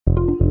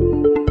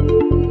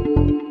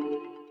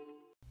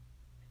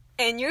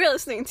And you're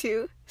listening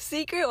to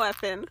Secret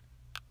Weapon,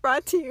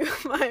 brought to you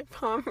by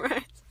Palm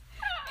Rice.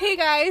 Hey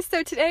guys,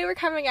 so today we're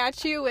coming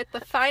at you with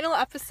the final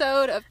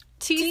episode of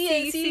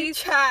TCC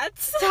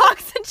Chats.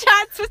 Talks and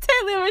Chats with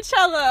Taylor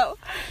Michello.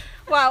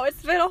 Wow,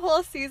 it's been a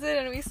whole season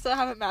and we still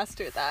haven't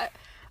mastered that.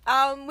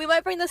 We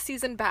might bring the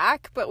season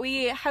back, but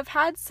we have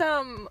had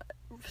some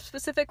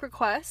specific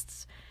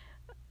requests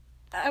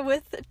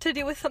to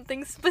do with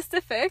something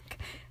specific.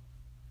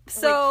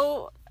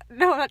 So...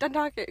 No, I'm not done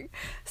talking.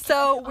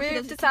 So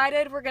we've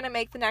decided we're going to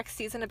make the next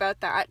season about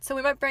that. So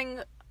we might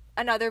bring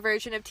another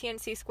version of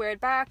TNC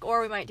Squared back,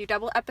 or we might do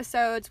double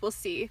episodes. We'll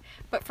see.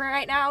 But for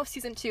right now,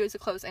 season 2 is a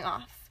closing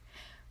off.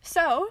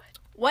 So,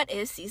 What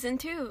is season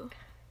 2?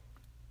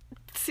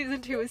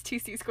 season 2 is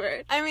TC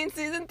Squared. I mean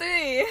season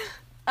 3.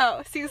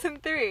 Oh, season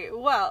 3.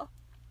 Well,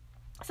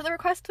 so the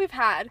request we've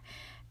had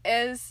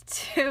is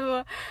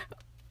to...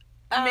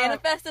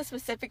 manifest a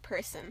specific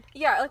person.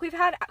 Yeah, like we've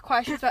had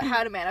questions about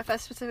how to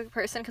manifest a specific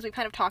person because we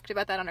kind of talked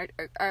about that on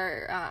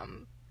our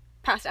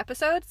past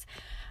episodes.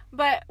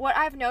 But what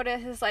I've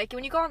noticed is like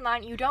when you go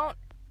online,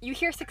 you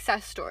hear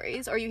success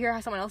stories or you hear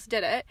how someone else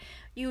did it.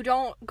 You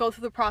don't go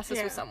through the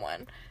process with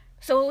someone.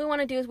 So what we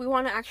want to do is we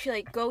want to actually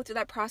like go through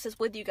that process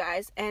with you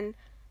guys, and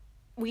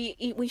we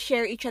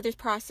share each other's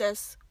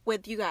process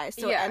with you guys.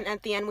 So and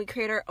at the end we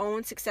create our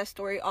own success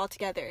story all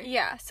together.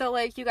 Yeah. So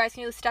like you guys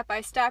can do this step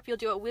by step. You'll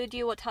do what we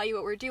do. We'll tell you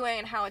what we're doing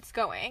and how it's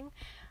going.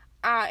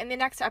 In the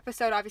next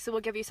episode, obviously,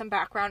 we'll give you some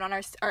background on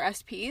our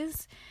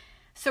SPs.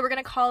 So we're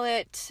gonna call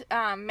it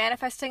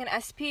Manifesting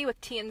an SP with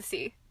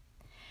TNC.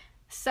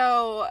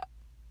 So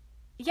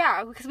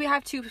yeah, because we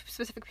have two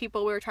specific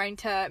people we were trying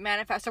to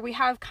manifest, or we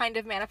have kind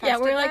of manifested. Yeah,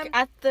 we're like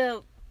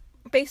them.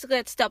 basically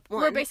at step 1.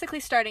 We're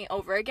basically starting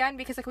over again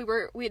because like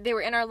they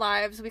were in our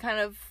lives. We kind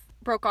of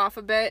broke off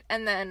a bit,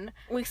 and then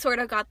we sort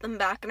of got them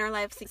back in our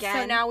lives again.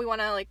 So now we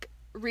want to like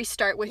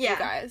restart with you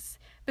guys,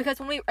 because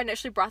when we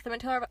initially brought them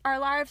into our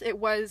lives, it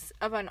was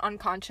of an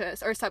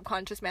unconscious or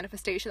subconscious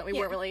manifestation that we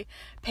weren't really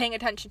paying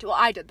attention to. Well,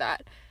 I did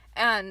that,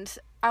 and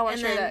I want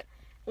to share that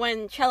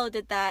when Cello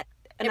did that,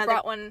 it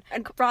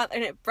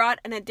brought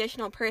an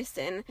additional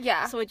person.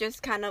 Yeah. So it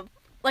just kind of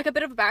like a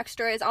bit of a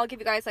backstory is I'll give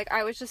you guys, like,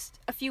 I was just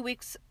a few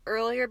weeks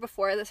earlier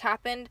before this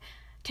happened,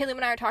 Taylor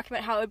and I were talking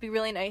about how it would be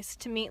really nice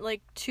to meet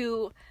like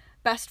two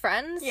best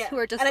friends who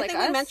are just like us. And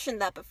I think we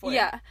mentioned that before.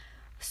 Yeah.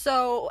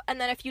 So,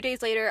 and then a few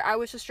days later, I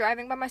was just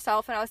driving by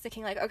myself, and I was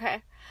thinking, like,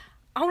 okay,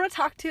 I want to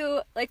talk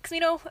to, like, 'cause, you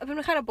know, I've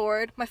been kind of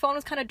bored. My phone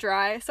was kind of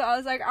dry, so I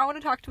was like, I want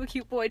to talk to a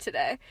cute boy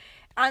today.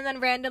 And then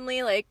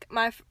randomly, like,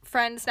 my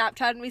friend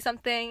Snapchatted me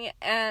something,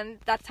 and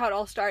that's how it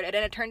all started.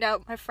 And it turned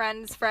out my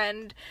friend's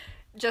friend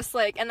just,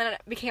 like, and then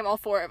it became all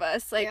four of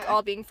us, like,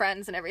 all being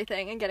friends and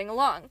everything and getting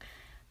along.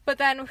 But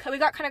then we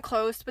got kind of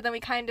close, but then we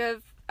kind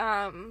of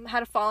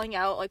had a falling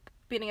out, like,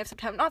 beginning of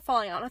September. Not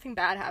falling out, nothing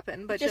bad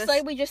happened, but just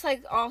like we just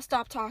like all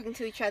stopped talking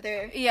to each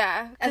other.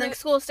 Yeah. And like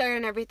school started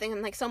and everything,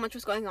 and like so much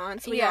was going on,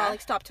 so we all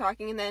like stopped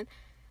talking. And then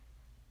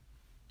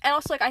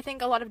also like I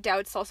think a lot of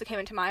doubts also came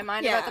into my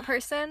mind about the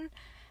person,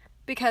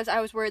 because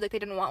I was worried like they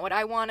didn't want what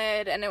I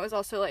wanted, and it was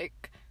also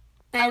like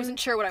I wasn't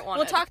sure what I wanted.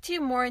 We'll talk to you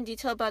more in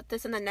detail about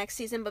this in the next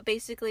season, but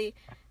basically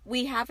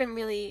we haven't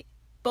really,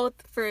 both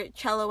for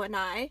Cello and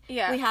I,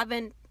 we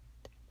haven't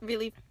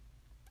really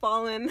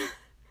fallen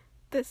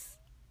this.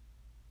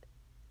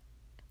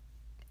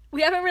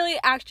 We haven't really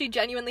actually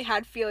genuinely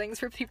had feelings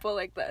for people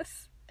like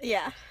this.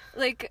 Yeah.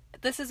 Like,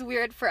 this is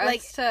weird for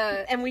us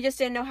to... And we just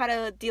didn't know how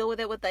to deal with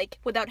it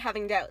without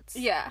having doubts.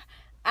 Yeah.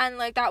 And,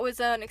 like, that was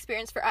an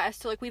experience for us.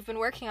 So, like, we've been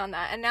working on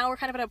that. And now we're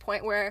kind of at a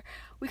point where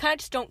we kind of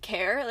just don't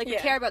care. Like, we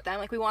care about them.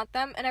 Like, we want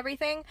them and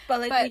everything.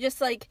 But we just,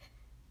 like...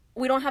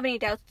 We don't have any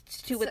doubts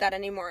with that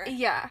anymore.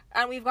 Yeah,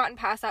 and we've gotten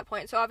past that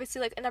point. So obviously,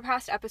 like, in the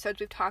past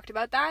episodes, we've talked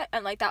about that,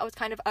 and, like, that was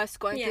kind of us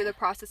going through the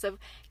process of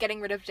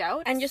getting rid of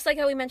doubts. And just like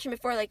how we mentioned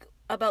before, like,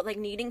 about, like,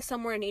 needing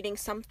somewhere, needing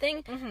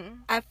something.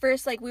 Mm-hmm. At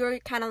first, like, we were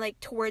kind of, like,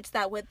 towards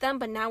that with them,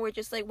 but now we're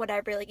just, like,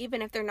 whatever. Like,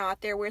 even if they're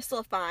not there, we're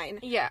still fine.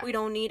 Yeah. We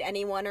don't need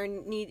anyone or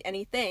need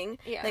anything.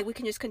 Yeah. Like, we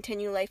can just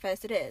continue life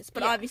as it is.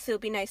 But obviously, it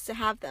would be nice to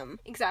have them.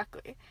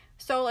 Exactly.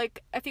 So,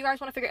 like, if you guys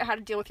want to figure out how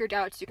to deal with your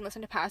doubts, you can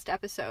listen to past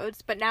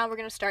episodes. But now we're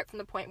going to start from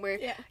the point where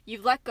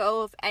you've let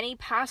go of any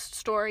past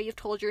story you've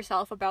told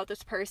yourself about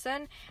this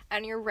person,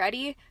 and you're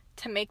ready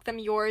to make them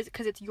yours,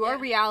 because it's your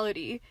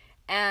reality,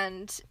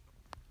 and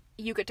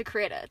you get to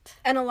create it.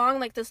 And along,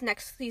 like, this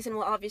next season,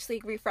 we'll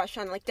obviously refresh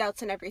on, like,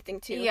 doubts and everything,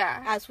 too.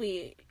 Yeah. As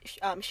we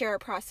share our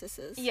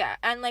processes. Yeah,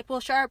 and, like, we'll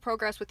share our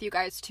progress with you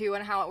guys, too,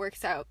 and how it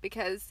works out,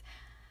 because...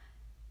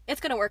 It's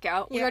going to work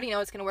out. We already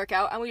know it's going to work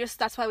out. And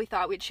that's why we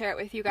thought we'd share it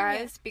with you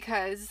guys,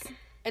 because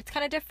it's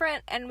kind of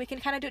different and we can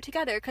kind of do it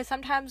together. Because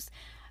sometimes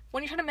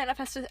when you're trying to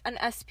manifest an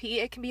SP,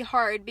 it can be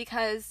hard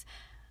because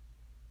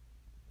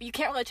you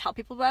can't really tell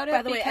people about it.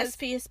 By the way,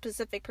 SP is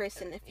specific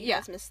person, if you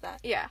guys missed that.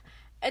 Yeah.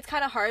 It's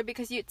kind of hard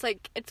because it's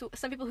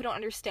some people who don't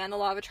understand the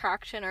law of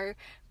attraction or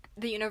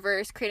the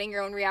universe, creating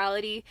your own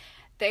reality,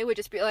 they would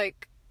just be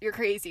like, you're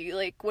crazy,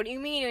 like, what do you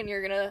mean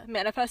you're gonna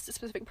manifest a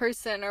specific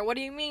person, or what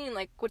do you mean,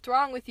 like, what's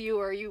wrong with you,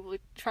 or are you like,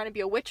 trying to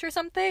be a witch or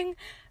something?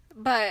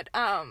 But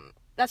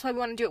that's why we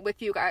want to do it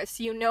with you guys.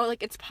 So you know,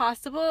 like, it's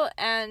possible,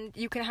 and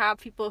you can have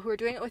people who are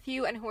doing it with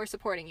you and who are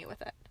supporting you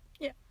with it.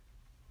 Yeah.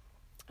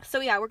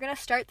 So yeah, we're going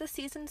to start the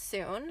season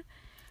soon.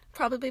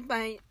 Probably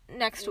by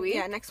next week.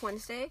 Yeah, next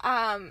Wednesday.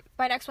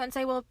 By next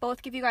Wednesday, we'll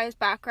both give you guys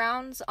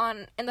backgrounds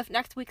on, in the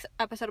next week's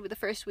episode will be the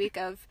first week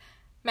of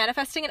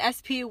manifesting an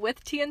SP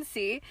with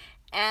TNC,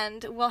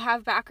 and we'll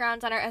have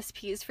backgrounds on our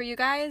SPs for you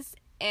guys,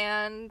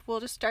 and we'll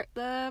just start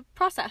the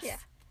process. Yeah.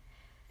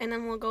 And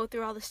then we'll go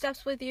through all the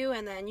steps with you,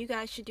 and then you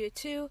guys should do it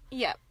too.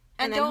 Yep.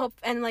 And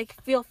then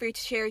feel free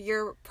to share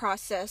your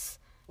process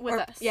with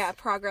us. Yeah,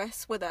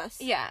 progress with us.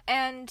 Yeah,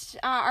 and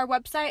our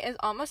website is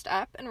almost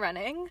up and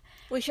running.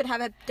 We should have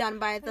it done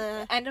by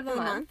the end of the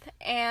month.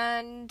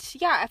 And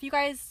yeah, if you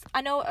guys,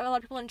 I know a lot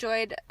of people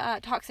enjoyed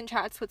Talks and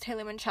Chats with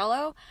Taylor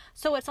Mancello,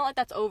 so it's not like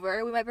that's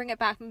over. We might bring it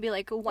back maybe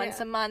like once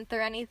a month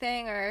or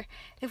anything, or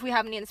if we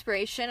have any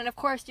inspiration. And of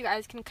course, you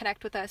guys can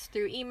connect with us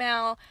through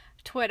email,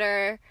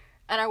 Twitter,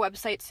 and our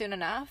website soon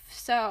enough.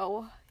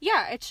 So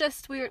yeah, it's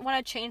just we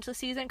want to change the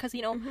season because,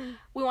 you know,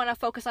 we want to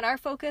focus on our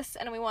focus,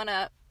 and we want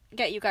to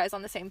get you guys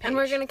on the same page. And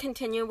we're going to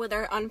continue with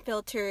our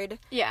unfiltered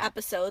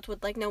episodes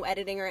with, like, no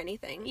editing or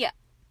anything. Yeah.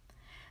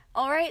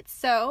 All right,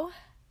 so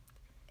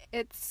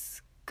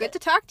it's good to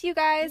talk to you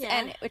guys,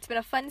 and it's been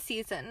a fun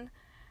season.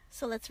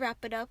 So let's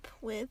wrap it up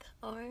with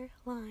our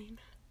line.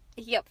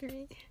 Yep.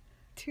 3,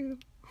 2,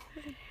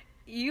 1.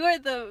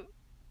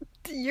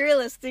 You're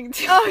listening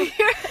to... Oh,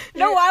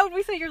 no, why would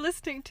we say you're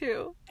listening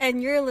to?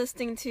 And you're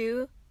listening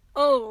to...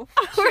 Oh,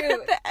 we're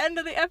at the end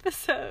of the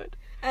episode.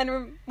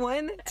 And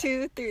 1,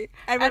 2, 3.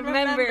 And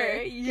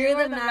remember,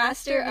 you're the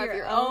master of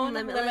your own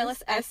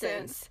limitless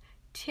essence.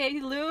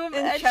 Taylor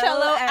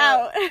Mancello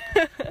out.